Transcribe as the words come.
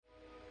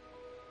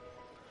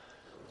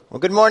Well,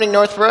 good morning,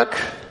 Northbrook.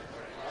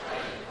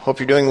 Hope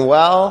you're doing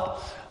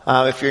well.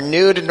 If you're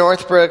new to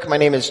Northbrook, my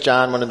name is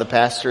John, one of the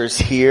pastors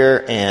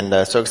here,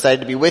 and so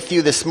excited to be with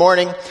you this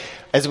morning.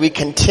 As we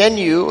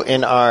continue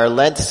in our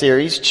Lent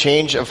series,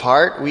 Change of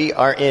Heart, we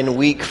are in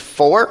week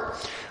 4.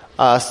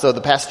 So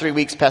the past 3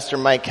 weeks, Pastor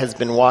Mike has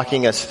been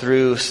walking us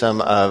through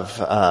some of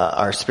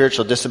our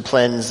spiritual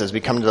disciplines as we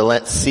come to the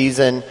Lent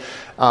season.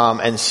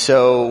 And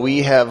so we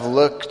have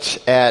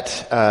looked at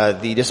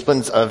the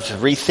disciplines of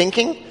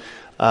rethinking,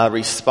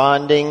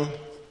 responding,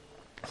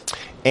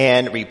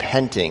 and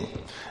repenting.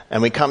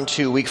 And we come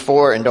to week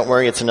 4, and don't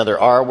worry, it's another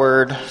R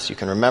word, so you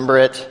can remember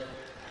it.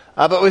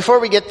 But before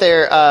we get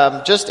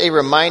there, just a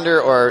reminder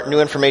or new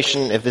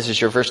information if this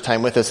is your first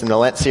time with us in the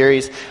Lent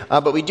series.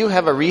 But we do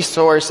have a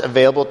resource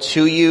available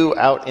to you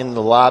out in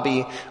the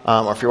lobby,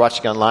 or if you're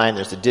watching online,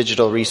 there's a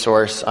digital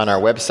resource on our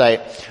website.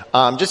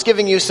 Just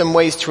giving you some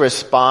ways to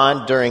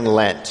respond during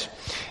Lent.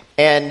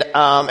 And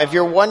if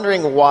you're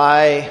wondering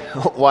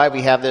why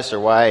we have this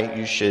or why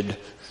you should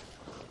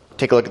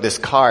take a look at this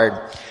card,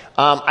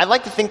 I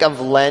like to think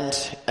of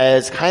Lent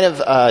as kind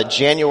of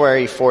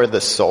January for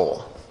the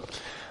soul.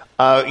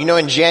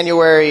 In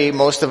January,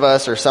 most of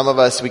us or some of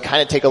us, we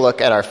kind of take a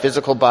look at our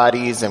physical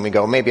bodies and we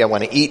go, maybe I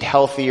want to eat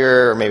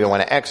healthier or maybe I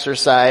want to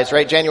exercise,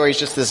 right? January is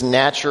just this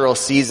natural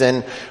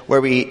season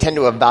where we tend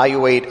to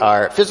evaluate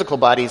our physical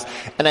bodies.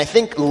 And I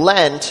think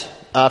Lent,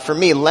 for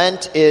me,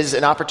 Lent is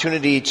an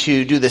opportunity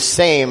to do the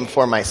same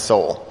for my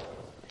soul.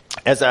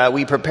 As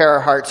we prepare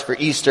our hearts for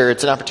Easter,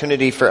 it's an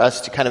opportunity for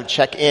us to kind of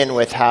check in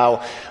with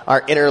how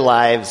our inner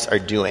lives are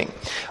doing.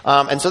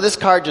 And so this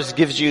card just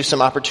gives you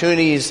some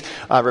opportunities,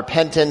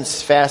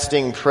 repentance,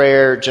 fasting,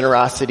 prayer,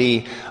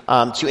 generosity,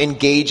 to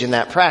engage in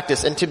that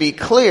practice. And to be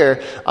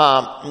clear,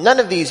 none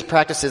of these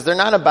practices, they're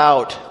not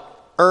about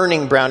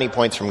earning brownie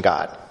points from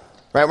God.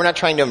 Right? We're not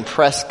trying to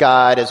impress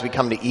God as we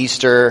come to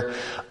Easter.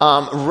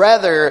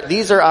 Rather,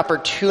 these are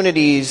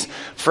opportunities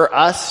for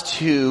us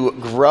to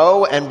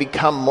grow and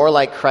become more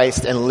like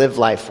Christ and live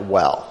life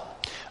well.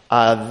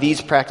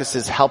 These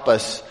practices help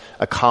us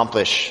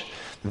accomplish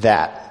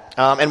that.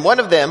 And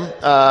one of them,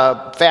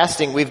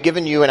 fasting, we've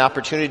given you an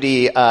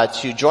opportunity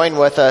to join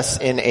with us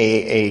in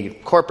a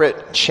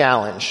corporate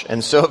challenge.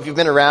 And so if you've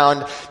been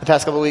around the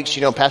past couple of weeks,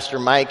 you know Pastor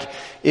Mike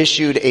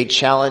issued a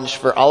challenge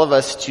for all of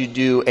us to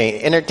do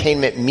an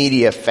entertainment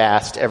media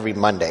fast every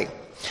Monday.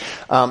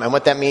 And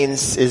what that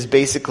means is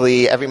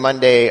basically every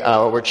Monday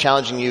we're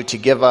challenging you to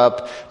give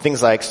up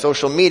things like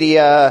social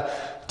media,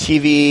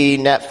 TV,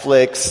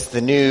 Netflix,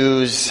 the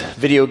news,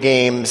 video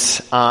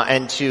games,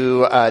 and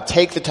to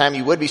take the time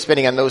you would be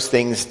spending on those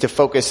things to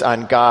focus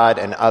on God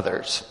and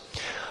others.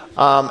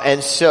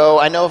 And so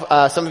I know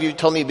some of you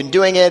told me you've been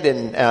doing it,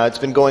 and it's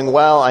been going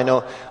well. I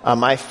know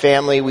my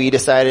family, we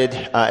decided,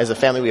 as a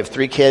family, we have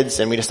 3 kids,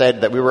 and we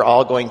decided that we were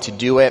all going to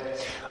do it.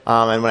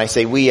 And when I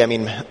say we, I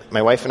mean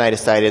my wife and I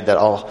decided that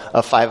all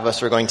 5 of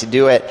us were going to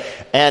do it.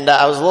 And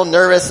I was a little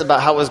nervous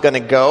about how it was going to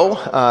go.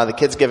 The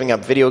kids giving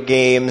up video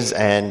games,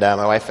 and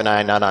my wife and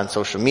I not on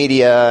social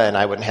media, and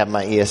I wouldn't have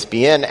my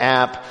ESPN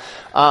app.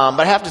 But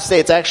I have to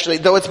say, it's actually,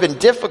 though it's been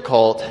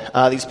difficult,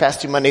 these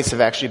past 2 Mondays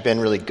have actually been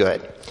really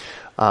good.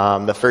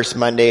 The first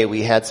Monday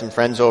we had some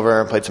friends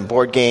over and played some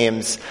board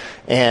games.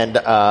 And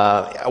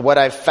what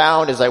I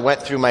found as I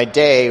went through my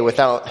day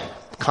without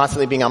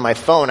constantly being on my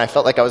phone, I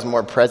felt like I was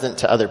more present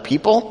to other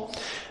people,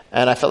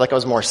 and I felt like I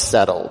was more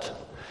settled.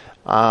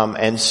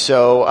 And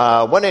so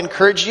I want to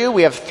encourage you.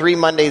 We have 3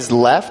 Mondays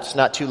left. It's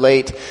not too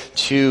late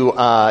to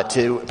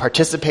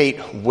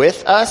participate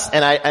with us.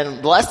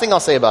 And the last thing I'll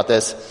say about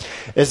this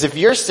is if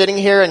you're sitting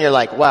here and you're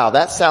like, wow,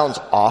 that sounds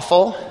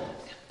awful,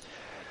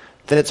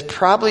 then it's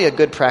probably a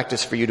good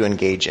practice for you to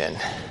engage in.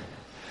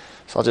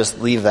 So I'll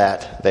just leave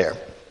that there.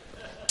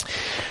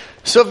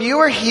 So if you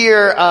were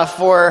here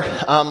for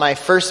my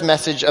first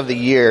message of the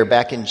year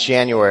back in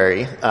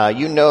January,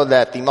 you know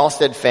that the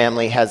Malstead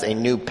family has a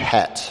new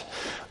pet,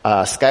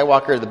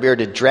 Skywalker the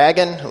Bearded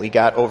Dragon. We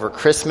got over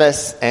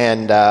Christmas,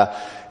 and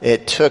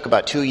it took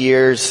about 2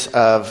 years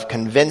of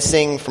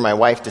convincing for my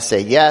wife to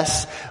say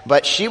yes.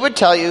 But she would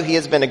tell you he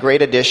has been a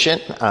great addition.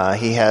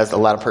 He has a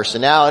lot of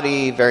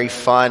personality, very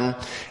fun,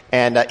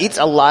 and eats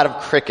a lot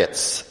of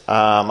crickets.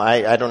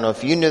 I don't know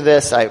if you knew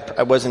this.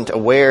 I wasn't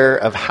aware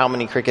of how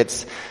many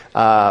crickets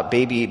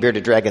baby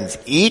bearded dragons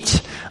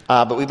eat,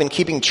 but we've been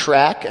keeping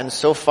track, and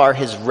so far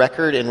his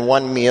record in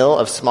one meal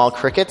of small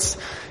crickets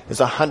is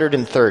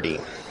 130.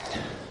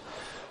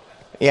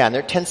 Yeah, and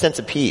they're 10 cents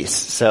a piece,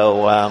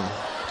 so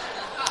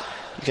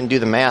you can do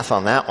the math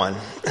on that one.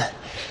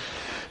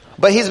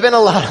 But he's been a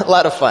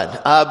lot of fun.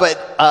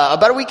 But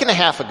about a week and a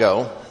half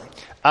ago,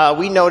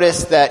 we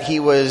noticed that he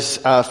was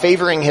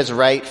favoring his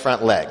right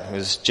front leg. He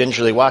was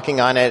gingerly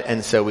walking on it,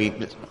 and so we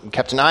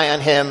kept an eye on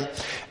him.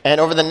 And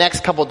over the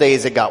next couple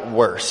days, it got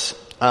worse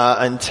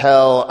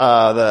until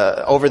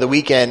over the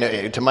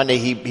weekend to Monday,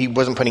 he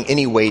wasn't putting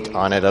any weight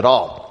on it at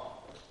all.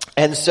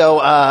 And so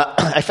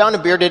I found a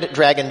bearded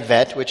dragon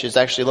vet, which is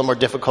actually a little more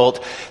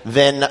difficult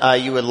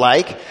than you would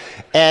like.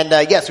 And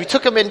yes, we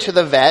took him into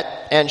the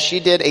vet, and she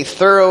did a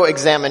thorough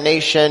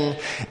examination,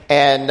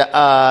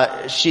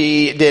 and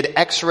she did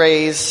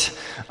x-rays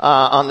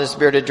on this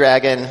bearded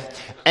dragon.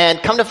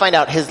 And come to find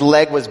out, his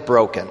leg was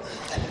broken.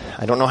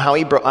 I don't know how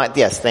he broke.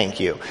 Yes, thank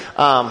you.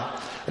 I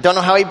don't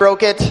know how he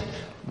broke it,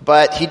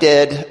 but he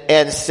did.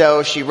 And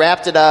so she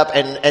wrapped it up,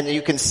 and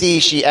you can see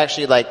she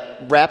actually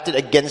wrapped it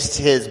against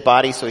his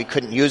body so he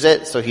couldn't use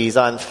it. So he's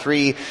on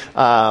three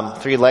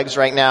legs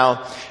right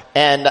now.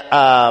 And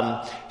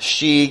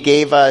she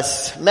gave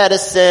us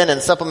medicine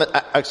and supplement.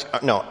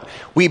 No,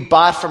 we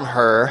bought from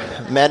her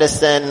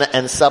medicine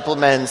and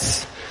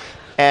supplements.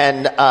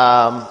 And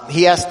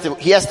he has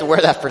to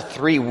wear that for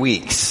 3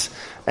 weeks,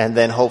 and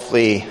then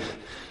hopefully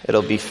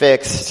it'll be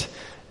fixed.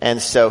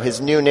 And so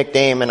his new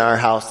nickname in our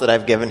house that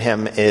I've given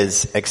him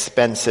is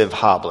Expensive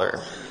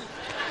Hobbler.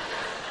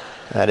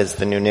 That is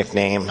the new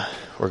nickname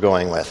we're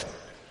going with.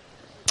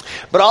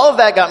 But all of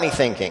that got me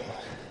thinking.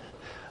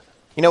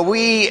 You know,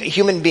 we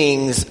human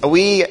beings,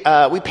 we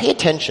pay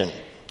attention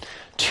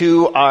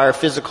to our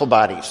physical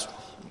bodies,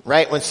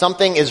 right? When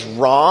something is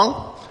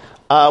wrong,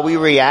 we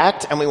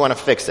react and we want to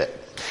fix it.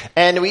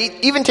 And we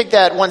even take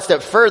that one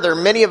step further,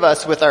 many of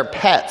us with our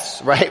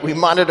pets, right? We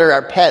monitor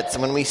our pets,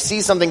 and when we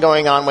see something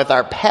going on with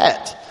our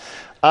pet,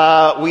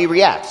 we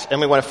react and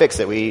we want to fix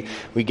it. We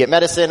get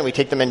medicine, we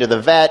take them into the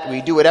vet,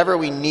 we do whatever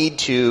we need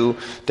to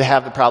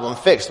have the problem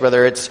fixed.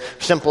 Whether it's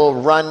simple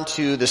run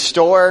to the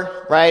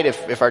store, right?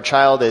 If our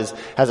child has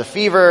a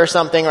fever or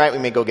something, right? We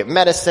may go get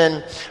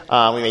medicine.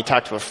 We may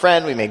talk to a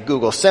friend. We may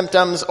Google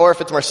symptoms. Or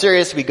if it's more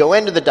serious, we go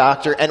into the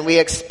doctor and we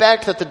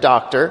expect that the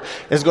doctor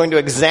is going to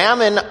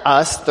examine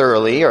us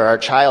thoroughly or our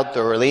child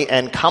thoroughly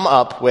and come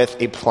up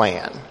with a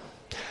plan.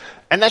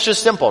 And that's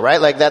just simple,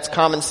 right? That's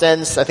common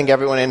sense. I think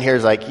everyone in here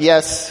is like,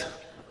 yes,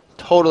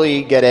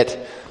 totally get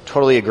it,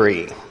 totally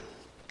agree.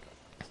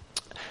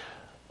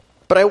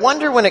 But I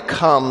wonder when it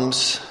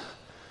comes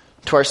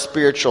to our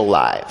spiritual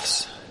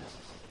lives,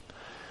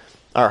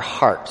 our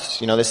hearts.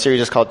 You know, this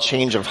series is called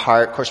Change of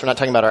Heart. Of course, we're not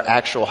talking about our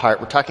actual heart.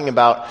 We're talking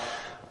about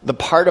the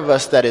part of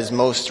us that is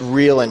most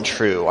real and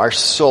true, our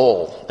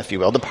soul, if you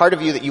will, the part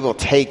of you that you will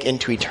take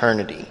into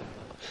eternity.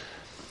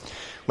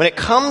 When it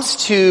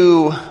comes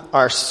to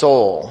our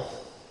soul,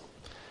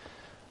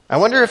 I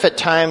wonder if at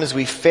times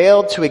we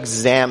fail to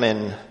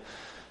examine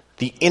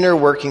the inner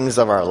workings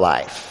of our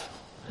life.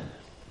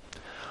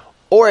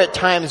 Or at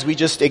times we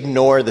just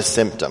ignore the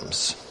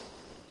symptoms.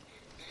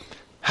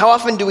 How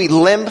often do we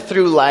limp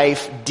through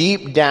life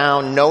deep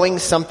down knowing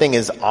something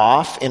is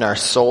off in our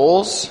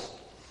souls?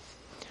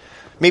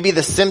 Maybe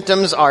the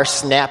symptoms are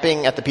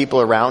snapping at the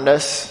people around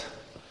us,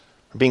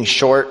 or being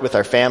short with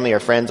our family, our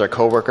friends, our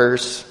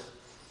coworkers.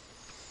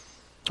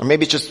 Or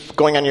maybe it's just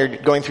going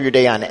through your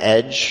day on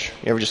edge.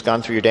 You ever just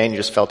gone through your day and you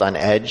just felt on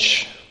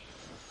edge?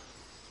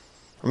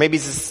 Or maybe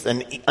it's just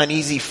an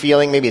uneasy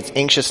feeling. Maybe it's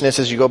anxiousness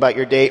as you go about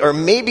your day. Or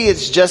maybe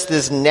it's just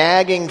this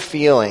nagging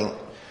feeling,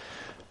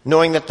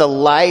 knowing that the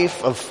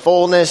life of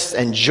fullness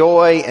and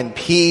joy and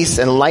peace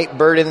and light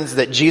burdens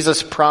that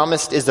Jesus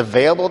promised is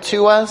available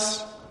to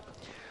us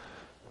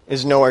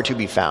is nowhere to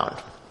be found.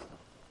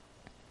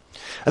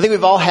 I think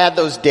we've all had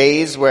those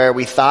days where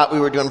we thought we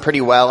were doing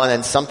pretty well and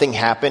then something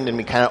happened and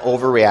we kind of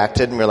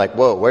overreacted and we're like,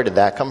 whoa, where did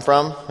that come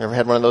from? Ever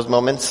had one of those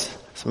moments?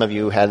 Some of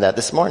you had that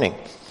this morning.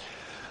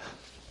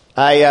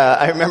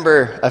 I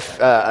remember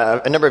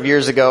a number of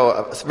years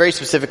ago, very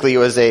specifically, it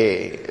was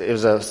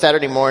a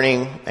Saturday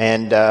morning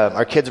and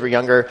our kids were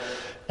younger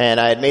and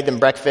I had made them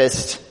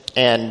breakfast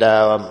and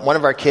one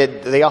of our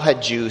kids, they all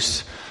had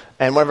juice,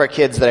 and one of our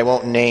kids that I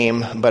won't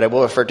name, but I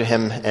will refer to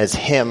him as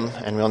him,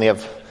 and we only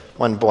have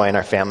one boy in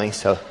our family,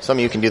 so some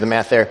of you can do the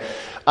math there.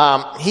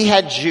 He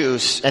had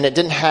juice, and it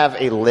didn't have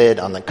a lid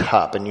on the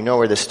cup, and you know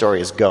where this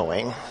story is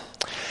going.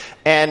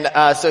 And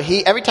so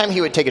every time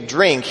he would take a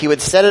drink, he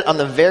would set it on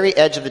the very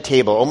edge of the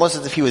table, almost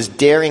as if he was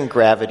daring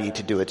gravity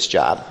to do its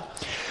job.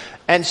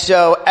 And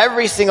so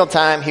every single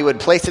time he would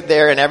place it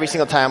there, and every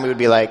single time we would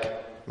be like,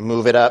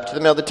 move it up to the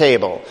middle of the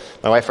table.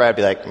 My wife and I would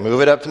be like,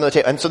 move it up to the middle of the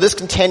table. And so this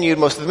continued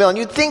most of the meal. And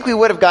you'd think we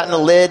would have gotten a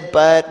lid,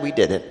 but we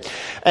didn't.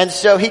 And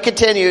so he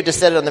continued to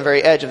set it on the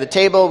very edge of the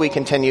table. We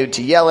continued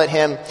to yell at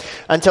him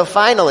until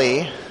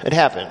finally it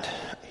happened.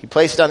 He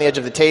placed it on the edge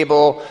of the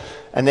table,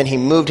 and then he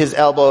moved his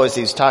elbow as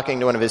he was talking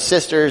to one of his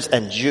sisters,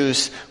 and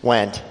juice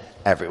went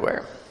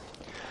everywhere.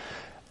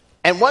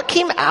 And what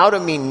came out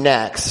of me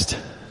next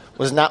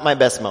was not my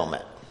best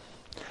moment.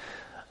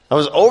 I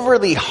was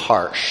overly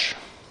harsh.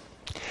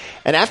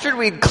 And after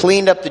we'd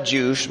cleaned up the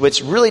juice,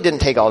 which really didn't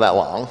take all that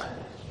long,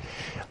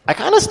 I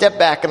kind of stepped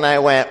back and I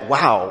went,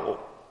 wow,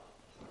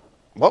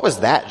 what was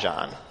that,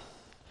 John?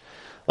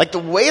 Like the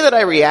way that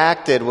I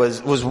reacted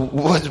was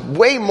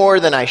way more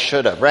than I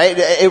should have, right?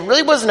 It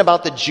really wasn't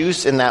about the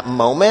juice in that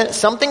moment.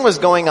 Something was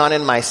going on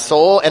in my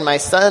soul, and my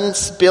son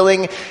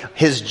spilling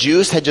his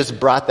juice had just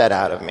brought that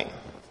out of me.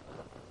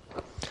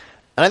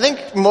 And I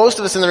think most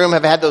of us in the room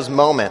have had those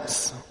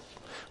moments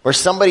where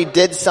somebody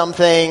did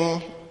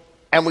something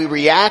And we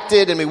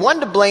reacted and we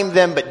wanted to blame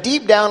them, but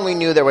deep down we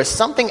knew there was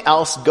something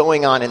else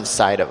going on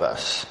inside of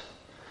us.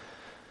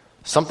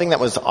 Something that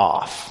was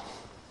off.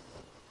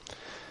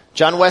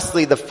 John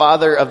Wesley, the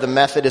father of the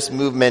Methodist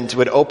movement,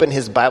 would open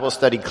his Bible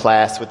study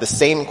class with the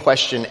same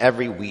question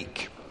every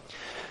week.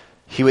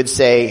 He would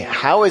say,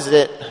 "How is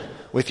it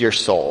with your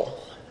soul?"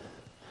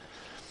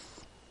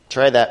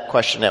 Try that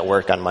question at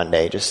work on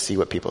Monday. Just see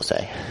what people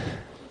say.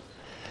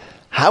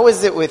 How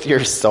is it with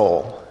your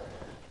soul?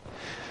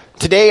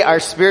 Today, our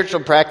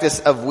spiritual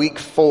practice of week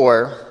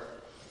 4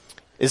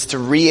 is to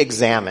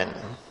re-examine.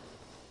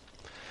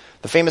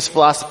 The famous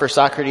philosopher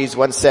Socrates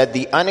once said,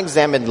 "The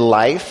unexamined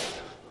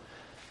life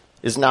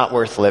is not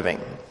worth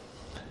living."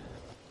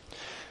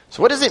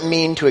 So what does it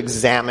mean to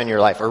examine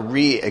your life or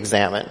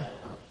re-examine?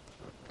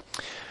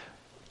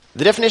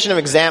 The definition of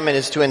examine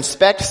is to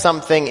inspect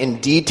something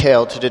in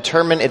detail to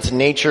determine its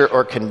nature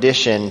or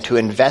condition, to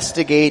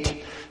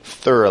investigate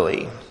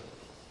thoroughly.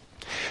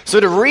 So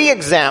to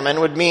re-examine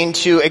would mean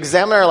to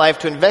examine our life,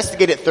 to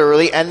investigate it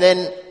thoroughly, and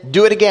then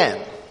do it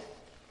again.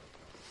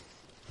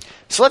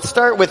 So let's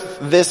start with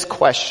this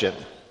question.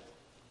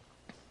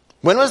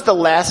 When was the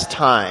last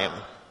time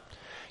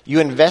you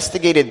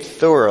investigated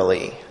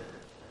thoroughly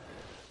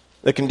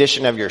the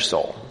condition of your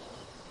soul?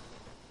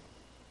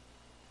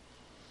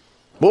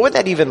 What would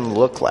that even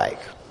look like?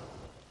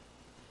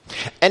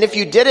 And if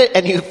you did it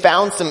and you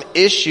found some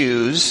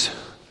issues,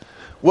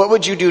 what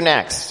would you do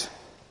next?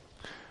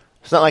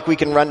 It's not like we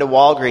can run to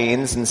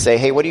Walgreens and say,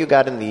 "Hey, what do you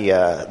got in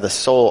the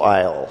soul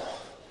aisle?"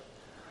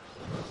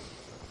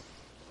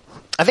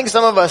 I think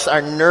some of us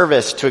are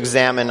nervous to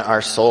examine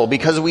our soul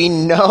because we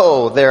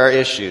know there are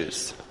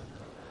issues,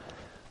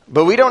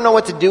 but we don't know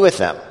what to do with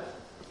them.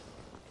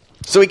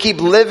 So we keep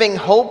living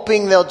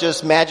hoping they'll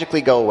just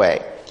magically go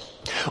away.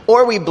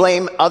 Or we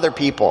blame other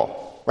people.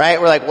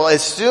 Right? We're like, well,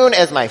 as soon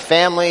as my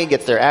family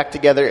gets their act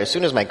together, as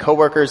soon as my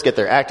coworkers get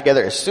their act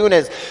together, as soon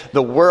as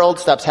the world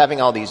stops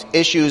having all these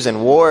issues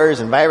and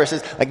wars and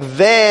viruses,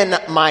 then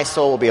my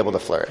soul will be able to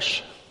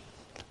flourish.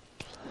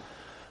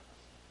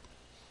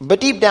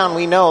 But deep down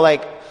we know,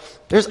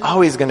 there's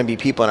always going to be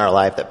people in our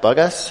life that bug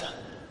us.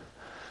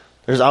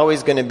 There's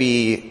always going to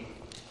be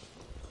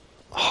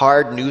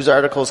hard news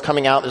articles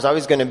coming out. There's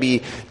always going to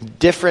be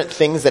different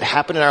things that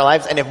happen in our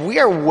lives. And if we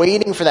are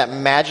waiting for that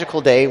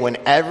magical day when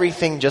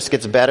everything just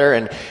gets better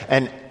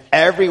and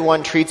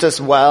everyone treats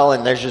us well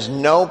and there's just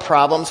no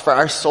problems for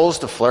our souls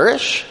to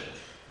flourish,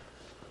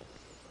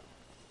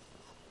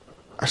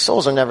 our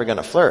souls are never going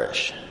to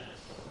flourish.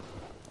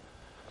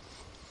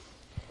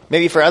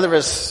 Maybe for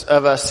others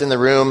of us in the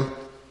room,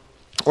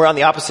 we're on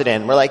the opposite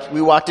end.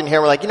 We walked in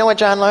here, we're like, "You know what,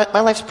 John, my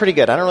life's pretty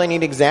good. I don't really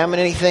need to examine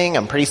anything.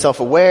 I'm pretty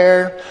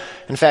self-aware.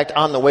 In fact,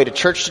 on the way to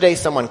church today,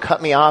 someone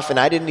cut me off and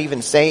I didn't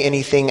even say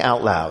anything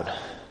out loud."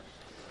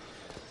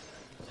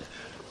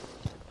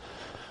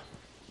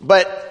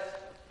 But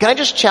can I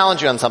just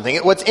challenge you on something?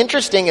 What's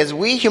interesting is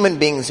we human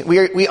beings,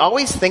 we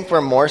always think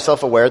we're more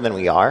self-aware than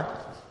we are.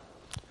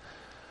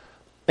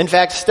 In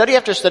fact, study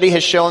after study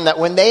has shown that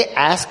when they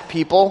ask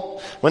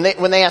people, when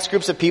they ask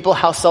groups of people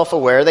how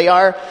self-aware they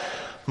are,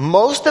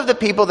 most of the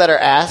people that are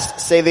asked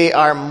say they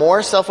are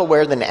more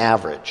self-aware than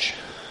average.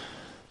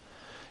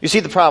 You see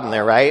the problem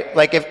there, right?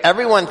 If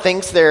everyone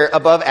thinks they're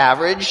above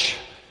average,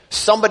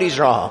 somebody's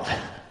wrong.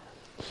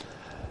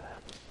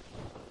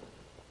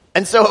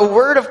 And so a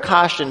word of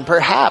caution,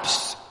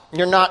 perhaps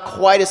you're not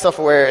quite as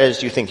self-aware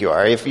as you think you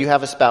are. If you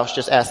have a spouse,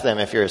 just ask them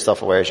if you're as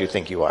self-aware as you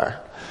think you are.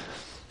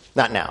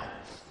 Not now.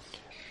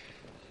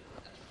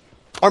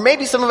 Or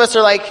maybe some of us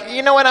are like,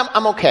 "You know what,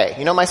 I'm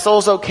okay. My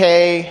soul's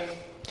okay."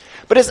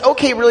 But is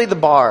okay really the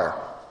bar?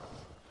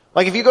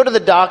 If you go to the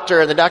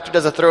doctor and the doctor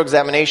does a thorough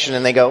examination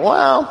and they go,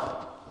 "Well,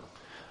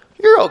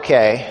 you're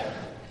okay."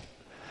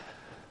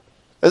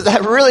 Is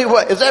that really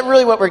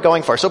what we're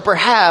going for? So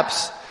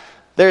perhaps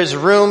there's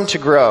room to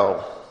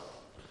grow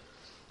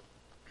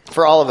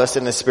for all of us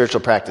in this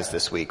spiritual practice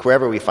this week,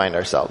 wherever we find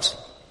ourselves.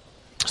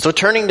 So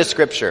turning to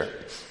Scripture,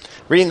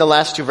 reading the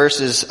last 2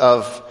 verses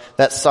of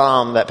that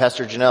psalm that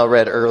Pastor Janelle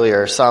read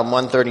earlier, Psalm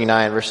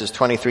 139, verses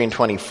 23 and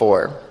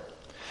 24.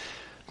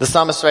 The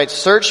psalmist writes,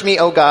 "Search me,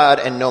 O God,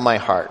 and know my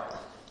heart.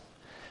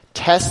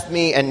 Test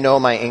me and know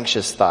my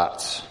anxious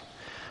thoughts.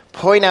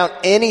 Point out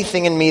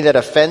anything in me that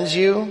offends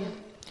you,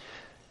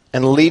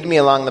 and lead me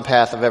along the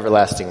path of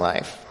everlasting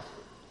life."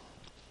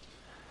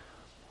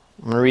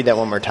 I'm going to read that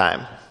one more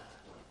time.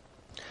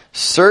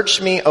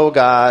 "Search me, O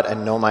God,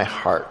 and know my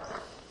heart.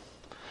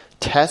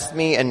 Test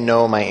me and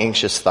know my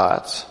anxious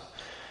thoughts.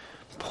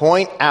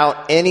 Point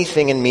out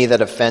anything in me that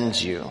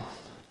offends you,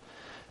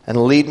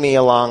 and lead me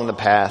along the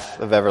path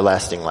of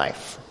everlasting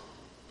life."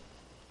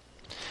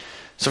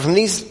 So from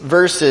these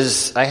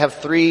verses, I have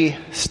 3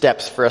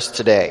 steps for us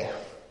today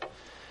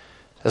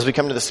as we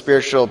come to the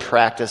spiritual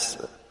practice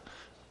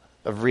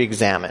of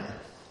re-examine.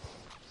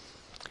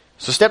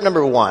 So step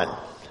number 1,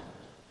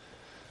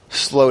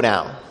 slow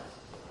down.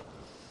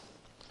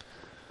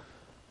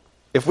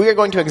 If we are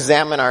going to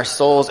examine our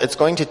souls, it's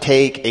going to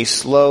take a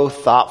slow,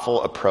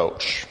 thoughtful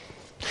approach.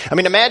 I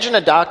mean, imagine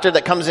a doctor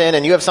that comes in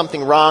and you have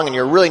something wrong and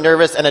you're really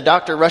nervous, and a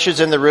doctor rushes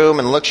in the room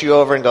and looks you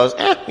over and goes,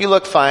 you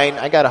look fine.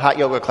 I got a hot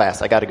yoga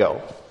class. I got to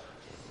go.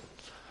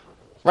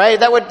 Right?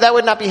 That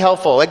would not be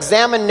helpful.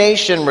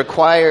 Examination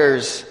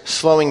requires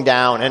slowing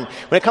down. And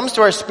when it comes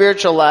to our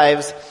spiritual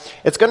lives,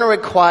 it's going to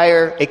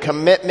require a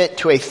commitment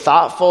to a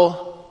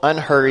thoughtful,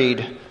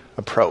 unhurried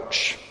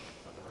approach.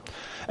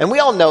 And we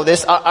all know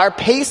this. Our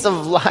pace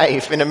of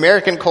life in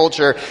American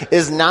culture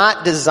is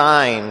not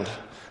designed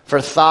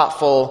for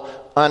thoughtful,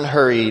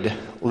 unhurried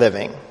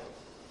living.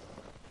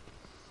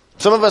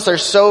 Some of us are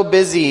so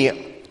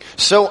busy,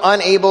 so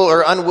unable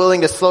or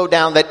unwilling to slow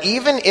down that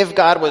even if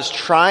God was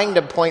trying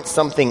to point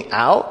something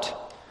out,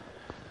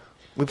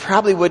 we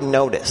probably wouldn't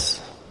notice.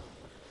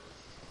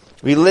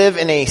 We live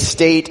in a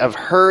state of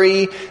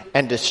hurry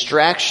and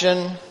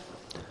distraction,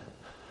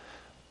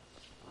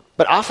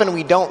 but often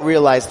we don't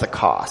realize the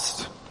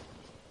cost.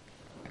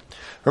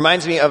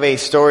 Reminds me of a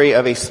story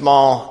of a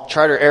small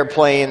charter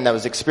airplane that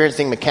was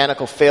experiencing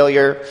mechanical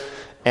failure,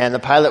 and the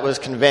pilot was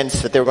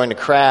convinced that they were going to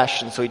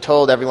crash, and so he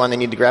told everyone they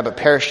need to grab a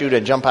parachute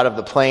and jump out of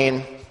the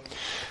plane.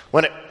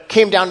 When it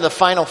came down to the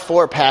final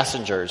 4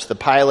 passengers, the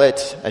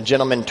pilot, a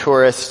gentleman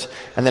tourist,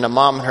 and then a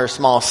mom and her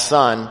small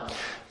son,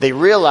 they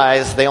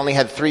realized they only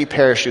had 3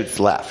 parachutes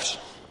left.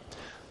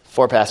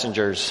 4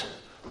 passengers,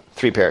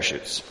 3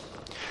 parachutes.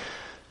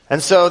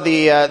 And so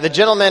the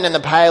gentleman and the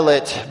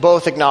pilot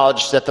both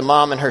acknowledged that the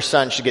mom and her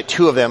son should get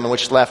 2 of them,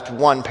 which left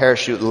 1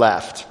 parachute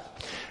left.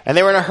 And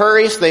they were in a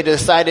hurry, so they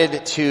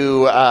decided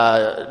to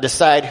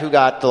decide who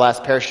got the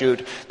last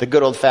parachute the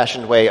good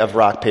old-fashioned way of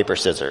rock, paper,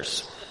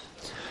 scissors.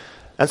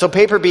 And so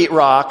paper beat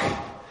rock,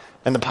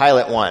 and the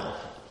pilot won.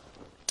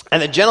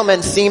 And the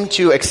gentleman seemed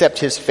to accept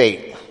his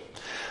fate.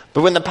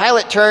 But when the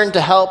pilot turned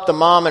to help the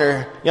mom and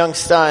her young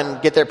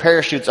son get their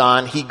parachutes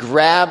on, he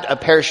grabbed a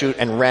parachute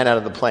and ran out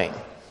of the plane.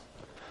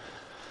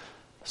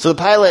 So the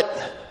pilot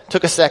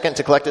took a second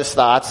to collect his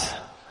thoughts,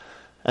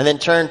 and then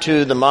turned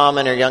to the mom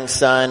and her young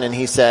son, and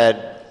he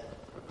said,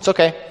 "It's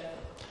okay.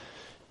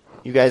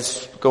 You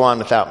guys go on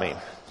without me."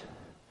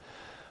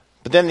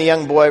 But then the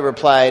young boy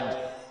replied,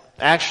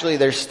 "Actually,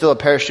 there's still a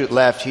parachute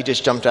left. He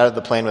just jumped out of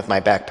the plane with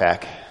my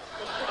backpack."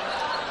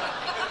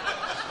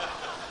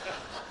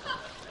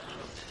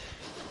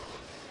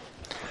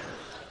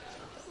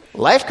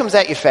 Life comes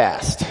at you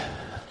fast.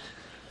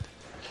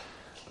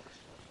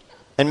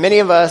 And many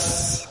of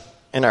us,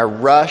 in our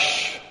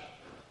rush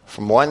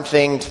from one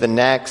thing to the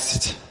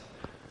next,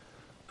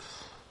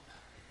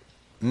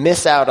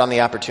 miss out on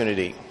the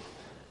opportunity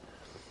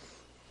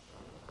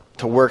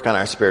to work on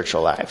our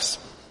spiritual lives.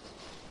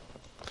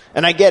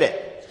 And I get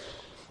it.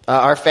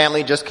 Our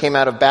family just came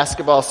out of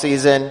basketball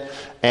season,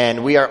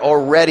 and we are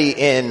already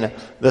in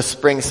the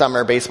spring,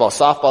 summer baseball,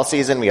 softball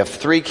season. We have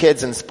 3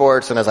 kids in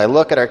sports, and as I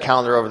look at our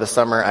calendar over the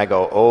summer, I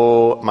go,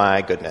 oh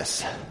my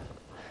goodness.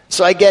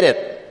 So I get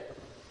it.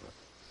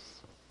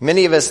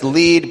 Many of us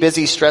lead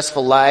busy,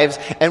 stressful lives,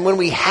 and when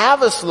we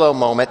have a slow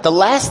moment, the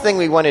last thing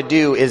we want to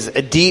do is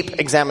a deep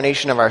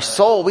examination of our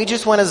soul. We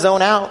just want to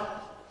zone out.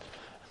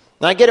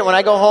 And I get it. When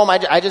I go home,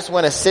 I just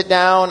want to sit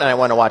down and I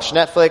want to watch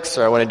Netflix,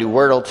 or I want to do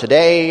Wordle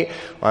today,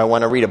 or I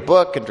want to read a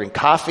book and drink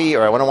coffee,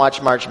 or I want to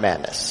watch March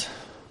Madness.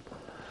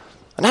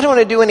 And I don't want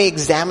to do any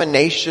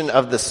examination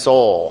of the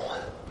soul.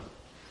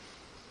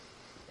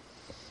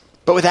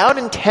 But without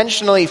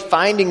intentionally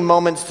finding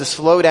moments to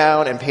slow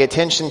down and pay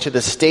attention to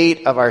the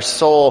state of our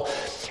soul,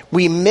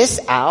 we miss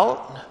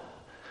out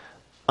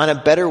on a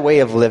better way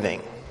of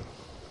living.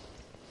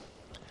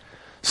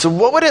 So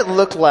what would it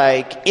look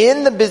like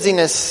in the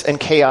busyness and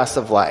chaos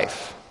of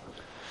life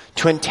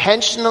to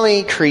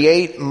intentionally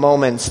create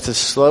moments to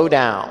slow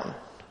down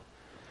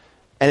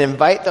and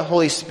invite the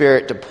Holy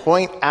Spirit to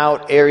point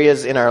out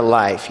areas in our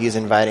life He is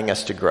inviting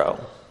us to grow?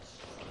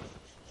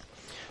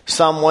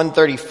 Psalm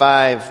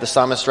 135, the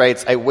psalmist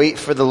writes, "I wait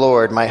for the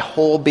Lord, my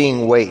whole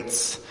being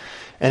waits,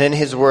 and in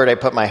His word I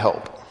put my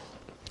hope."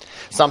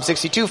 Psalm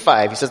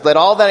 62:5, he says, "Let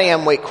all that I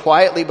am wait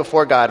quietly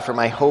before God, for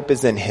my hope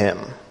is in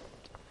Him."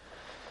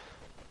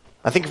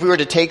 I think if we were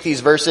to take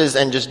these verses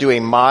and just do a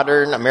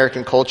modern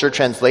American culture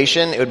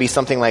translation, it would be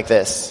something like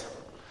this.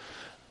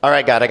 All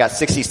right, God, I got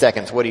 60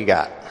 seconds. What do you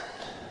got?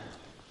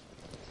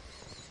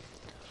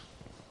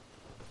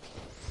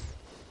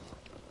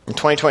 In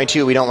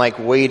 2022, we don't like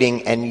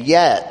waiting, and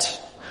yet,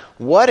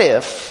 what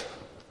if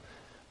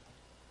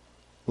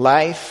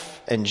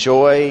life and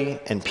joy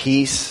and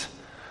peace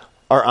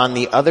are on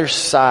the other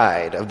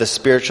side of the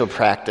spiritual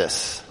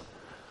practice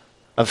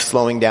of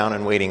slowing down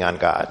and waiting on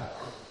God?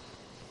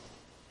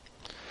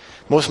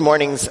 Most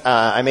mornings,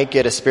 I make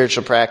it a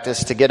spiritual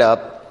practice to get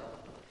up,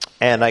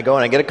 and I go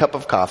and I get a cup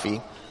of coffee.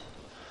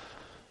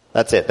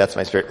 That's it. That's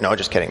my spirit. No,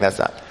 just kidding. That's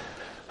not.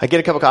 I get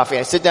a cup of coffee.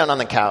 I sit down on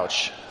the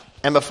couch.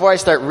 And before I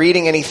start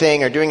reading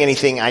anything or doing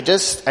anything, I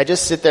just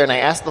sit there and I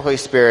ask the Holy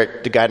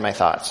Spirit to guide my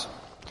thoughts.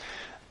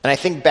 And I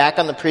think back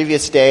on the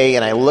previous day,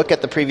 and I look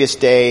at the previous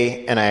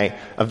day, and I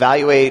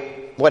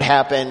evaluate what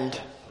happened,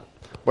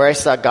 where I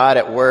saw God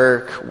at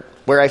work,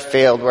 where I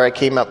failed, where I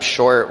came up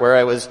short, where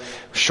I was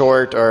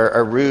short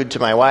or rude to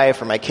my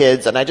wife or my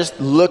kids, and I just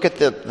look at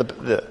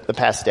the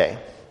past day.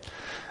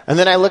 And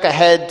then I look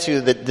ahead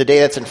to the day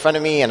that's in front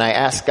of me, and I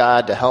ask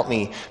God to help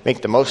me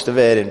make the most of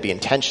it and be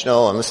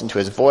intentional and listen to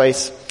his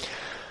voice.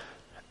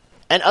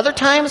 And other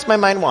times my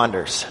mind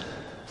wanders.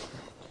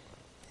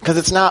 Because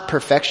it's not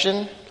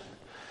perfection,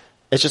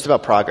 it's just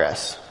about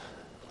progress.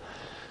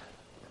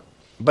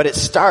 But it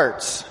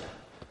starts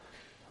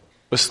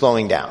with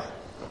slowing down.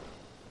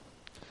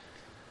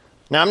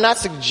 Now, I'm not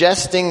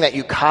suggesting that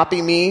you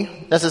copy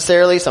me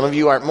necessarily. Some of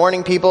you aren't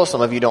morning people.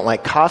 Some of you don't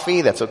like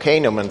coffee. That's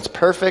okay. No one's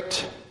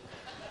perfect.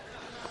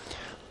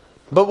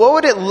 But what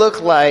would it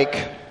look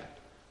like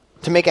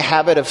to make a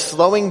habit of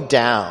slowing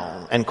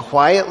down and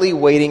quietly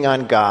waiting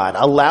on God,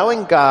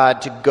 allowing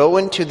God to go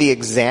into the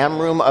exam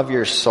room of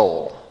your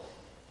soul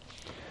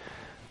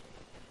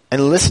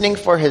and listening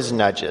for his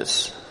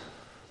nudges,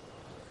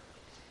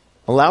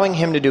 allowing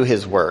him to do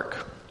his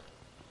work?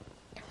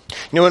 You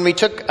know, when we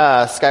took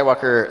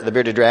Skywalker, the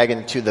bearded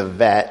dragon, to the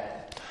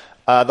vet,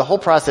 the whole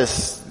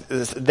process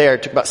there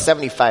took about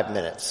 75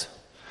 minutes.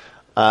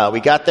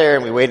 We got there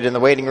and we waited in the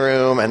waiting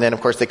room, and then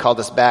of course they called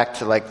us back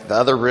to like the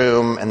other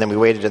room, and then we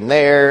waited in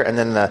there, and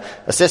then the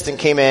assistant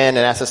came in and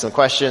asked us some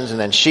questions, and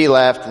then she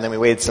left, and then we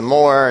waited some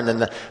more, and then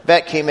the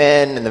vet came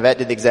in, and the vet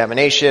did the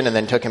examination, and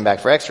then took him back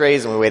for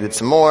x-rays, and we waited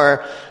some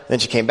more. Then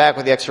she came back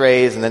with the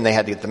x-rays, and then they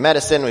had to get the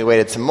medicine, we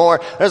waited some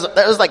more.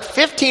 There was like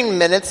 15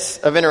 minutes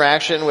of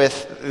interaction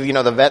with, you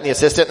know, the vet and the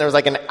assistant, and there was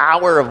like an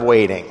hour of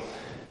waiting.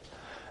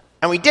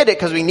 And we did it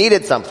because we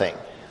needed something.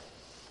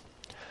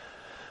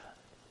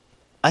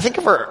 I think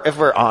if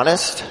we're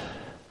honest,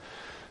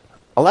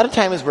 a lot of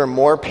times we're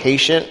more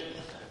patient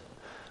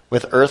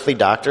with earthly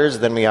doctors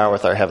than we are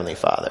with our Heavenly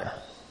Father.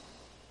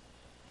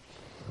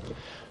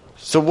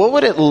 So what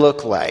would it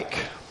look like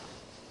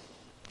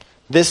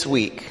this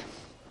week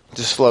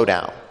to slow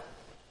down?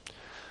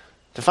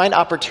 To find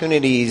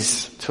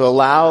opportunities to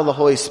allow the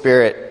Holy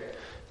Spirit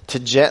to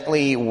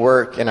gently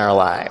work in our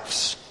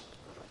lives.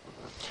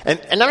 And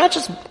I'm not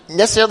just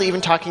necessarily even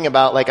talking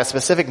about like a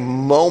specific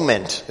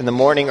moment in the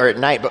morning or at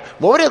night, but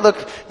what would it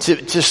look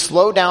to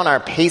slow down our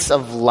pace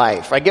of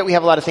life? I get we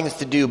have a lot of things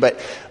to do, but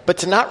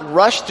to not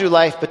rush through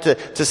life, but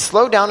to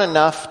slow down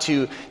enough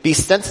to be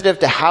sensitive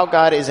to how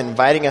God is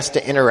inviting us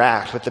to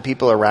interact with the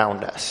people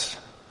around us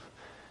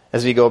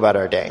as we go about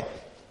our day.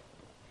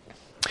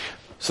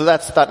 So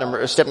that's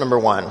step number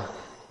one,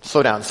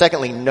 slow down.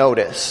 Secondly,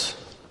 notice.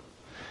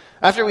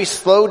 After we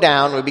slow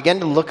down, we begin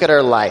to look at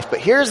our life.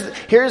 But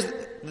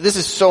this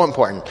is so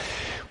important.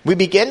 We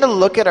begin to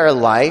look at our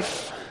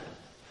life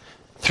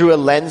through a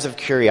lens of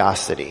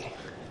curiosity.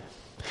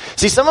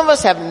 See, some of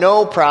us have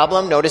no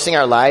problem noticing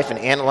our life and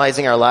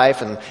analyzing our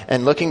life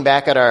and looking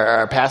back at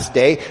our past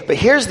day. But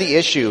here's the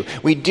issue.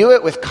 We do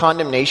it with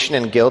condemnation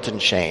and guilt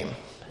and shame.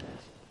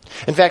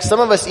 In fact,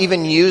 some of us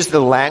even use the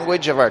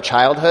language of our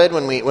childhood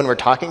when we're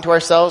talking to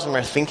ourselves, when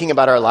we're thinking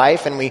about our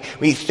life, and we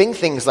think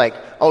things like,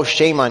 oh,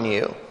 shame on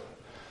you.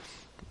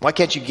 Why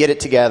can't you get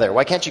it together?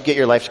 Why can't you get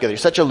your life together? You're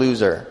such a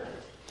loser.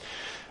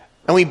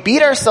 And we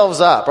beat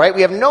ourselves up, right?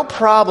 We have no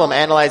problem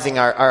analyzing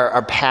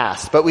our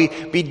past, but we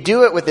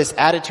do it with this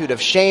attitude of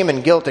shame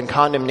and guilt and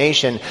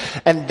condemnation.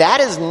 And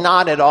that is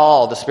not at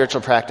all the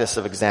spiritual practice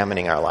of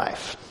examining our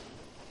life.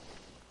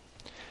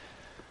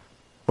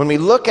 When we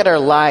look at our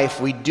life,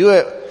 we do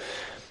it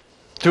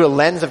through a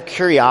lens of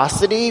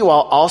curiosity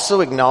while also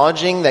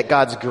acknowledging that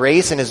God's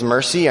grace and his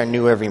mercy are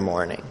new every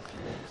morning.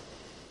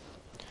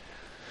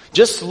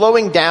 Just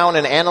slowing down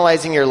and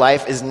analyzing your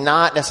life is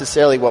not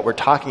necessarily what we're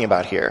talking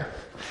about here.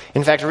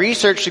 In fact,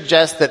 research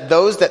suggests that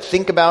those that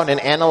think about and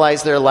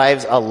analyze their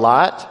lives a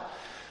lot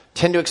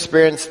tend to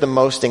experience the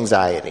most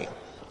anxiety.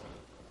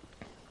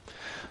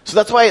 So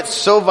that's why it's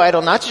so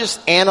vital not to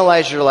just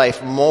analyze your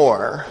life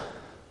more,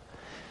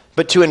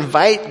 but to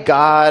invite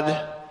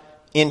God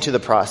into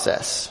the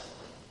process.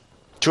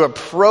 To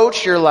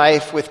approach your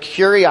life with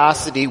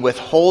curiosity,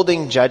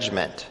 withholding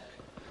judgment.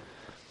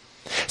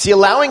 See,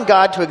 allowing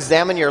God to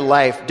examine your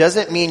life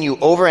doesn't mean you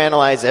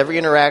overanalyze every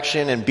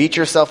interaction and beat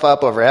yourself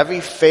up over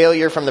every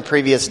failure from the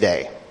previous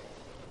day.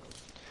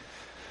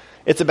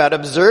 It's about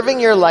observing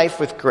your life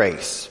with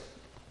grace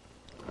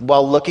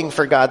while looking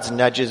for God's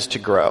nudges to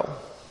grow.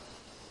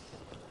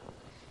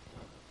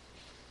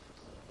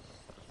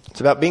 It's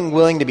about being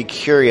willing to be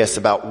curious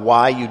about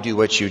why you do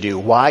what you do,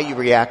 why you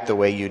react the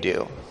way you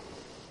do.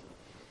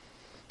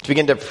 To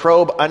begin to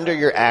probe under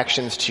your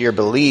actions to your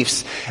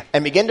beliefs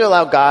and begin to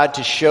allow God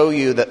to show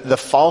you the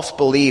false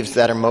beliefs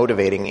that are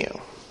motivating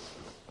you.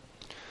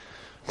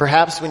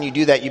 Perhaps when you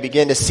do that, you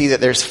begin to see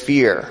that there's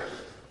fear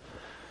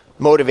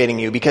motivating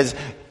you because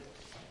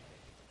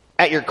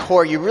at your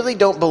core, you really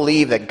don't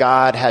believe that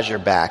God has your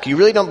back. You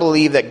really don't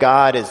believe that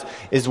God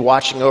is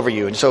watching over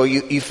you. And so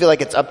you feel like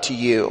it's up to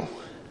you.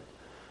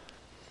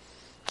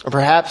 Or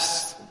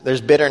perhaps there's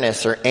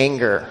bitterness or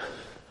anger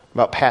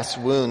about past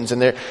wounds,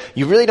 and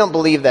you really don't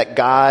believe that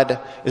God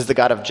is the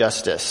God of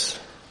justice.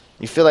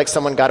 You feel like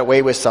someone got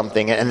away with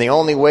something, and the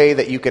only way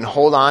that you can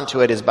hold on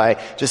to it is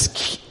by just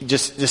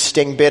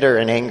staying bitter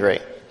and angry.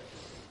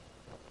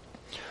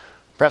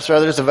 Perhaps for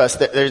others of us,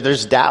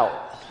 there's doubt.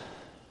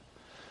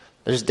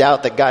 There's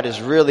doubt that God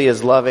is really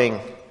as loving,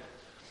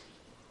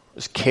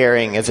 as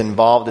caring, as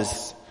involved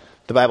as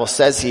the Bible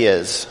says he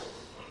is.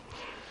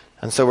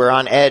 And so we're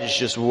on edge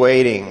just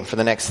waiting for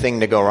the next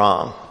thing to go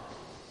wrong.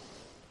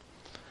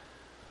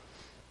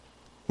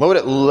 What would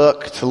it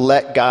look to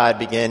let God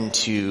begin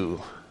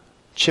to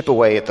chip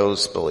away at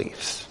those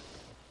beliefs?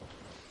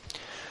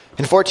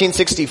 In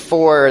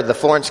 1464, the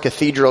Florence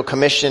Cathedral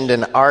commissioned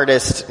an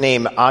artist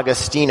named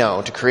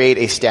Agostino to create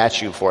a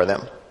statue for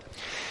them.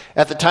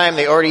 At the time,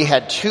 they already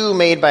had 2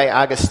 made by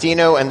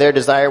Agostino, and their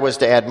desire was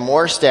to add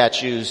more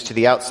statues to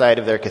the outside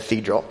of their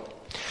cathedral.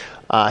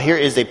 Here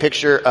is a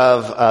picture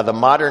of the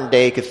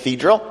modern-day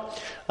cathedral.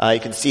 You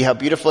can see how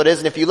beautiful it is,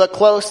 and if you look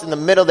close in the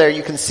middle there,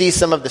 you can see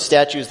some of the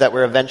statues that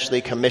were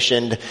eventually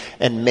commissioned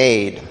and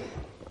made.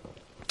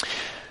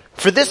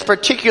 For this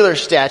particular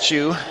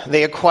statue,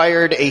 they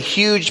acquired a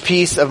huge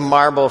piece of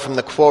marble from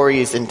the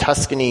quarries in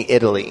Tuscany,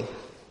 Italy.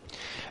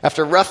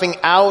 After roughing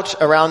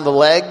out around the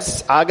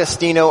legs,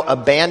 Agostino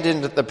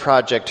abandoned the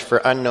project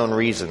for unknown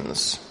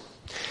reasons.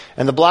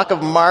 And the block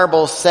of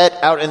marble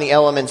set out in the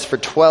elements for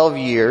 12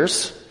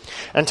 years,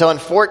 until in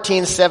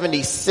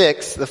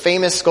 1476, the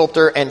famous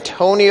sculptor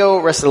Antonio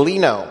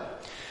Rossellino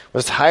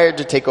was hired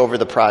to take over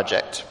the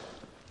project.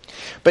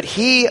 But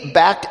he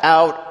backed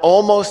out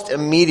almost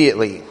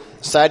immediately,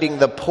 citing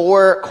the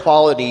poor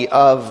quality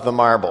of the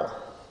marble.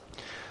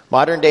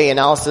 Modern-day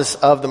analysis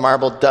of the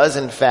marble does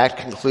in fact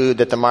conclude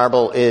that the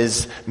marble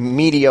is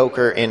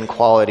mediocre in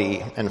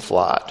quality and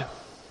flawed.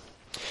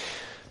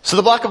 So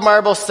the block of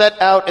marble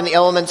set out in the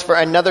elements for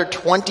another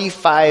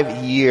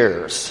 25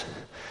 years.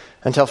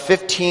 Until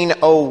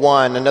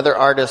 1501, another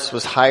artist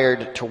was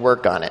hired to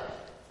work on it.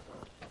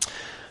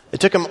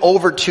 It took him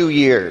over 2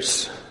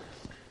 years.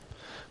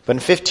 But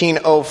in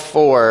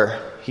 1504,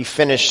 he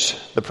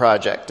finished the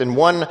project. And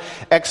one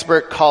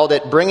expert called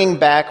it bringing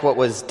back what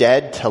was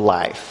dead to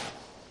life.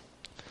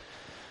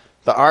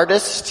 The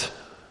artist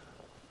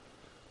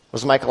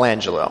was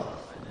Michelangelo.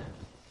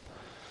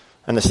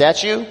 And the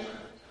statue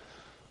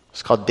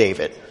was called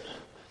David.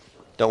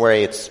 Don't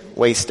worry, it's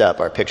waist up,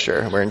 our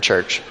picture. We're in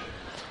church.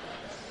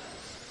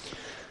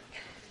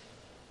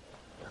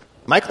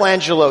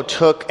 Michelangelo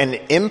took an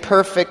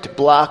imperfect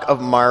block of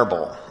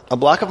marble, a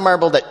block of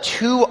marble that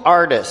 2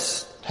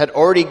 artists had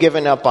already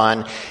given up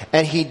on,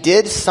 and he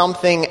did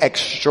something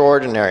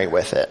extraordinary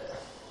with it.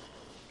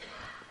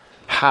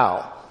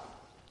 How?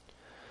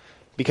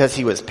 Because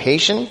he was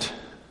patient,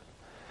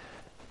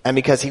 and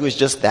because he was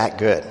just that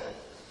good.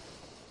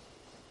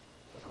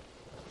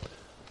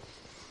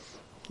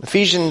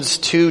 Ephesians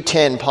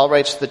 2:10, Paul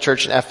writes to the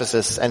church in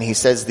Ephesus, and he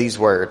says these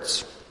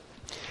words,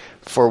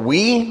 "For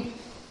we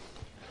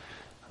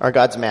are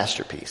God's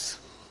masterpiece.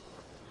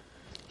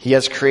 He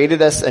has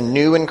created us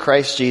anew in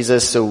Christ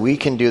Jesus so we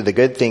can do the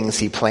good things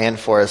he planned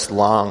for us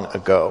long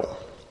ago."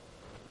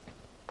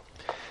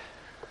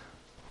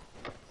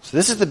 So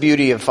this is the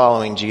beauty of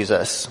following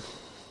Jesus.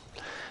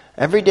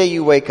 Every day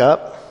you wake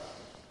up,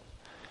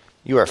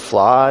 you are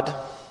flawed,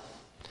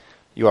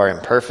 you are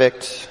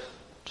imperfect.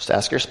 Just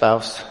ask your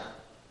spouse.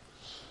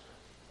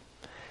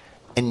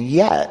 And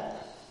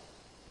yet,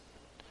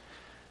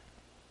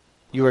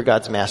 you are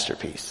God's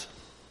masterpiece.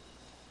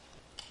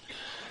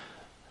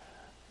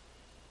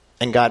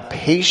 And God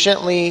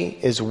patiently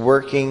is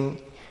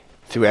working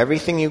through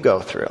everything you go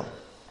through.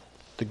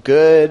 The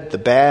good, the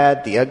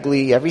bad, the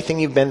ugly,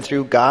 everything you've been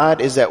through, God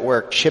is at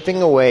work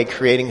chipping away,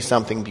 creating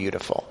something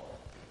beautiful.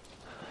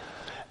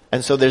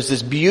 And so there's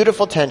this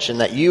beautiful tension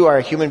that you are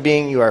a human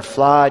being, you are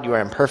flawed, you are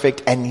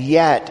imperfect, and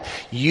yet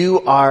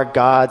you are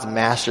God's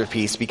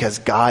masterpiece because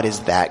God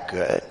is that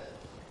good.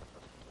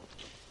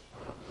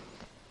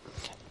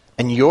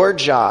 And your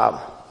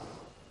job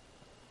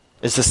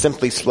is to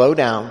simply slow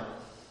down,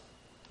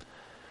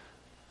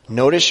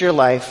 notice your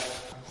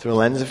life through a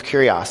lens of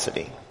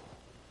curiosity,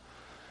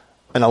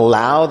 and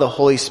allow the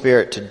Holy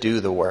Spirit to do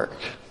the work.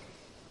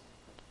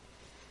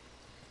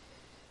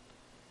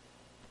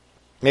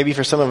 Maybe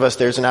for some of us,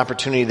 there's an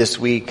opportunity this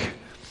week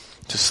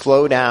to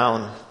slow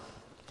down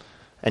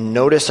and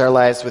notice our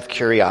lives with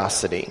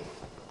curiosity.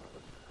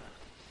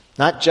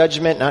 Not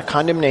judgment, not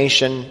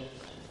condemnation.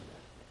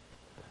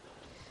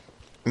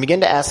 And begin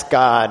to ask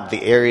God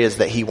the areas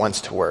that he wants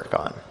to work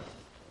on.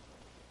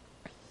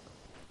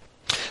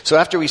 So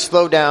after we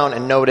slow down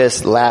and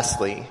notice,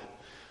 lastly,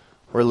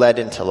 we're led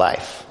into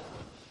life.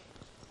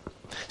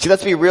 See,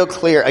 let's be real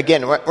clear.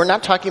 Again, we're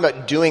not talking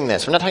about doing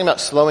this. We're not talking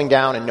about slowing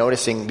down and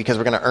noticing because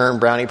we're going to earn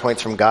brownie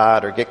points from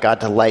God or get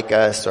God to like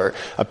us or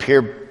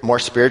appear more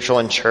spiritual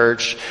in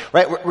church.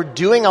 Right? We're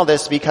doing all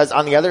this because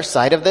on the other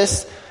side of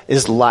this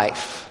is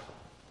life.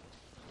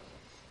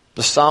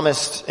 The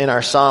psalmist in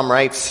our psalm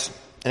writes,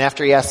 and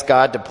after he asks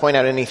God to point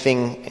out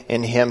anything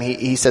in him,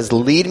 he says,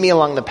 "Lead me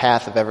along the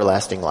path of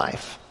everlasting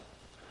life."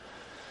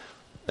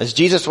 As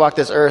Jesus walked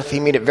this earth, he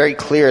made it very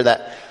clear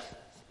that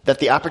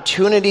the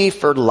opportunity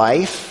for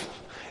life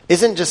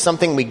isn't just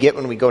something we get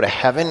when we go to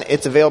heaven,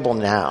 it's available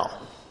now.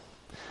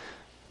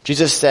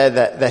 Jesus said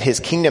that his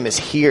kingdom is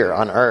here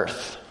on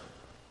earth.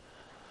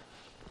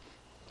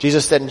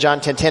 Jesus said in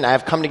John 10:10, I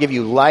have come to give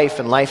you life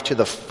and life to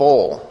the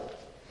full.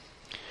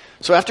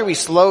 So after we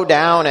slow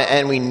down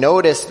and we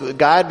notice,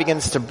 God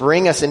begins to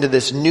bring us into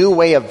this new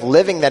way of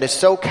living that is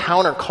so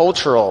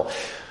countercultural.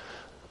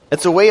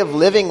 It's a way of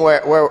living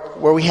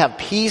where we have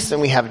peace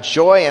and we have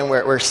joy and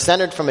we're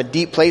centered from a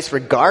deep place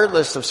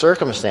regardless of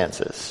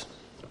circumstances.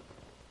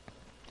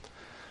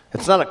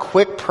 It's not a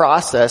quick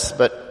process,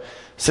 but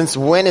since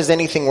when is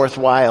anything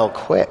worthwhile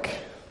quick?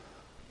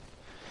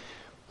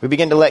 We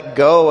begin to let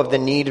go of the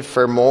need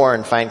for more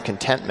and find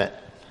contentment.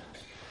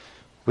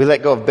 We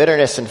let go of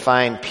bitterness and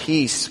find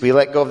peace. We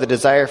let go of the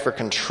desire for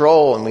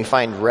control and we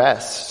find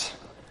rest.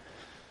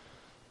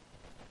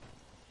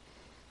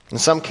 In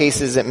some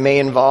cases, it may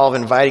involve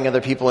inviting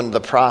other people into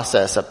the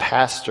process, a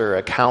pastor,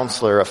 a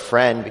counselor, a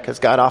friend, because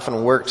God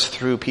often works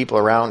through people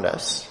around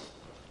us.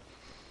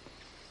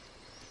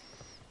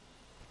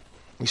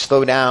 We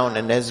slow down,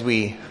 and as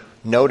we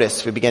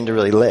notice, we begin to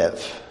really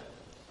live.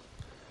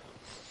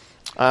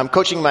 I'm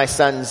coaching my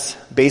son's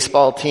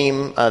baseball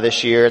team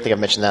this year. I think I've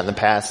mentioned that in the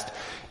past.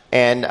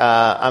 And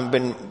I've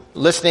been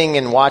listening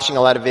and watching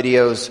a lot of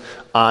videos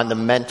on the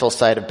mental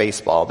side of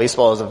baseball.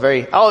 Baseball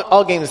is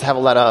all games have a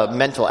lot of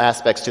mental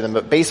aspects to them,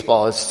 but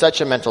baseball is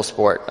such a mental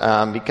sport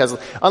because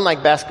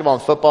unlike basketball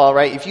and football,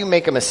 right, if you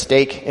make a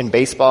mistake in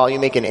baseball, you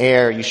make an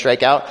error, you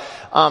strike out,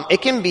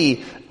 it can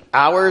be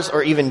hours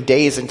or even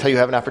days until you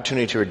have an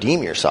opportunity to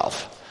redeem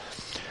yourself.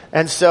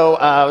 And so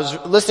I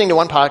was listening to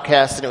one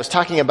podcast and it was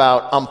talking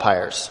about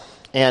umpires.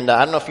 And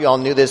I don't know if you all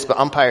knew this, but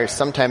umpires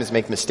sometimes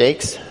make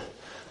mistakes.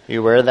 Are you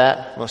aware of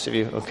that? Most of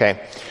you?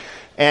 Okay.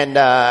 And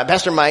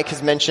Pastor Mike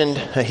has mentioned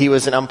he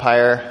was an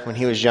umpire when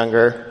he was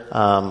younger.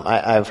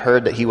 I've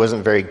heard that he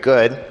wasn't very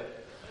good.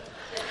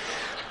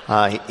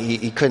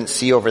 He couldn't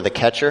see over the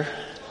catcher.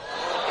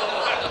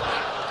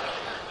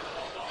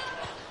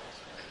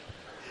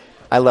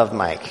 I love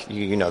Mike.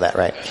 You know that,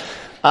 right?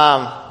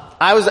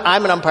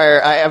 I'm an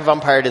umpire. I have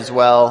umpired as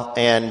well,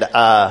 and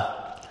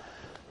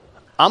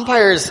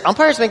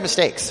umpires make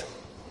mistakes.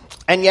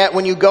 And yet,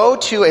 when you go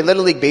to a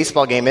Little League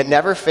baseball game, it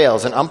never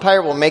fails. An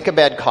umpire will make a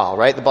bad call,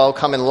 right? The ball will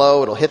come in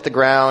low, it'll hit the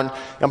ground,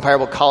 the umpire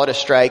will call it a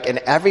strike, and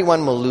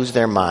everyone will lose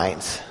their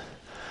minds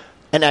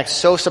and act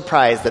so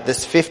surprised that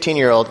this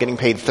 15-year-old getting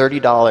paid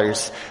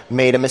 $30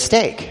 made a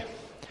mistake.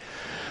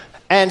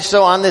 And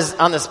so on this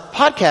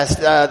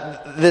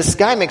podcast, this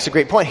guy makes a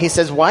great point. He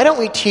says, why don't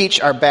we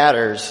teach our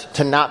batters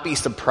to not be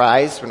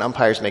surprised when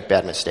umpires make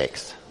bad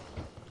mistakes?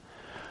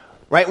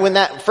 Right? When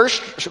that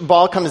first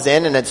ball comes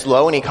in and it's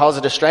low and he calls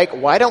it a strike,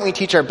 why don't we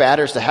teach our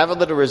batters to have a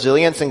little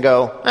resilience and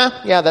go,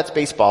 yeah, that's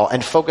baseball,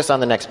 and focus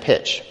on the next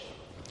pitch?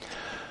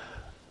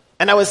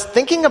 And I was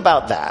thinking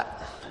about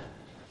that.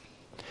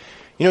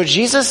 You know,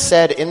 Jesus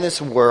said, in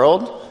this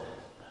world,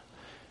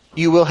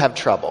 you will have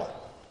trouble.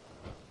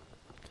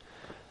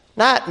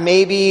 Not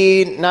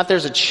maybe, not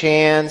there's a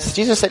chance.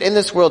 Jesus said, in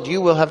this world, you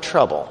will have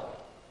trouble.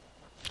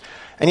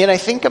 And yet I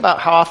think about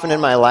how often in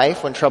my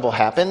life when trouble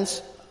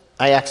happens,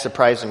 I act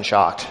surprised and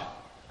shocked.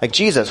 Like,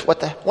 Jesus,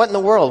 what in the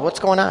world?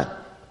 What's going on?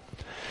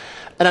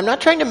 And I'm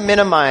not trying to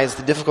minimize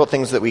the difficult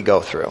things that we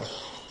go through.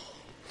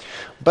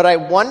 But I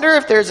wonder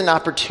if there's an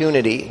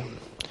opportunity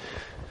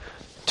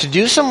to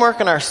do some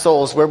work in our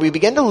souls where we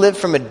begin to live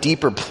from a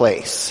deeper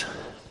place.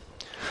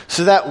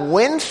 So that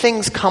when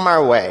things come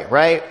our way,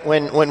 right?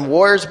 When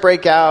wars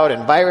break out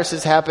and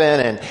viruses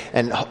happen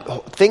and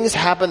things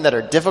happen that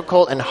are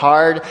difficult and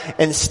hard,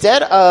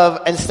 instead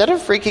of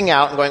freaking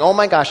out and going, oh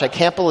my gosh, I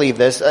can't believe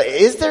this,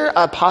 is there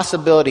a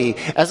possibility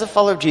as a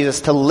follower of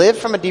Jesus to live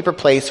from a deeper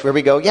place where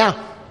we go, yeah,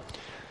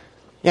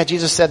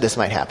 Jesus said this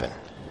might happen.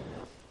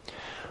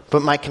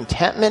 But my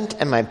contentment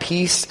and my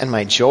peace and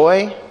my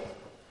joy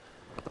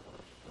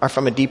are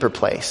from a deeper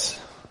place.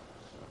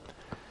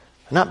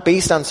 Not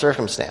based on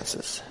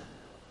circumstances.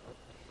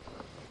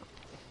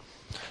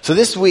 So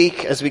this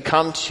week, as we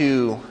come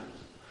to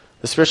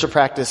the spiritual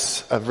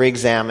practice of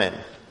re-examine,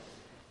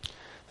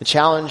 the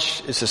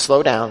challenge is to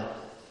slow down,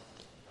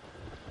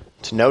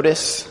 to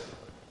notice,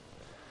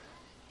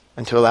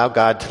 and to allow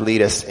God to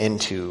lead us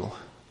into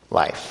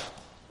life.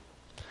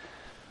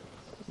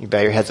 You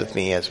bow your heads with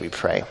me as we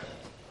pray.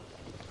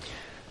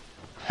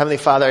 Heavenly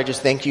Father, I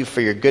just thank you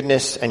for your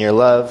goodness and your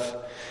love.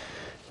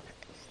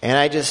 And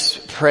I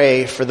just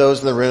pray for those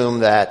in the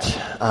room that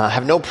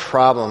have no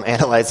problem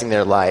analyzing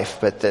their life,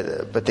 but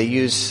they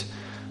use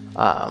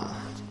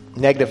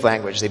negative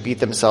language. They beat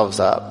themselves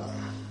up.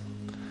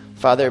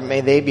 Father, may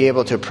they be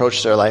able to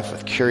approach their life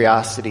with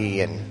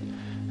curiosity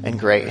and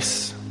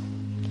grace,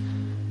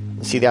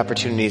 and see the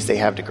opportunities they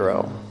have to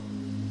grow.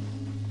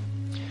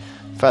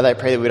 Father, I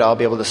pray that we'd all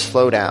be able to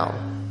slow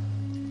down,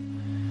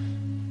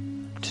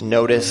 to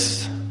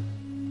notice,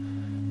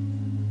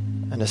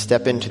 and to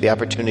step into the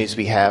opportunities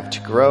we have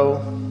to grow,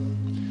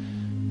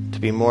 to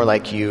be more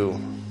like you,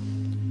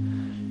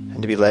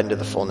 and to be led into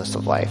the fullness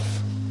of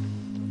life.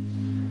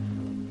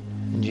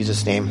 In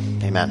Jesus' name,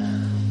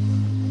 amen.